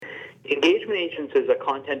Engagement Agents is a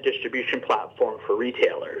content distribution platform for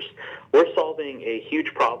retailers. We're solving a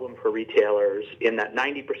huge problem for retailers in that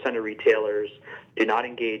 90% of retailers do not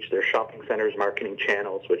engage their shopping centers' marketing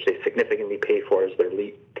channels, which they significantly pay for as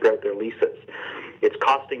throughout their leases. It's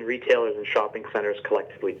costing retailers and shopping centers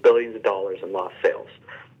collectively billions of dollars in lost sales.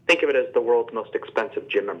 Think of it as the world's most expensive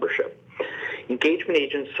gym membership. Engagement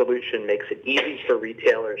Agent's solution makes it easy for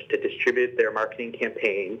retailers to distribute their marketing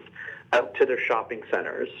campaigns out to their shopping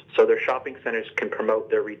centers, so their shopping centers can promote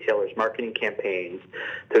their retailers' marketing campaigns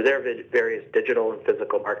through their various digital and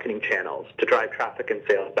physical marketing channels to drive traffic and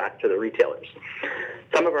sales back to the retailers.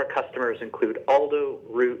 Some of our customers include Aldo,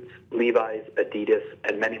 Roots, Levi's, Adidas,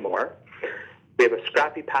 and many more. We have a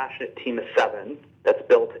scrappy, passionate team of 7 that's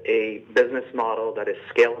built a business model that is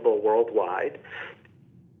scalable worldwide,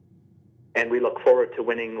 and we look forward to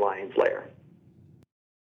winning Lions Lair.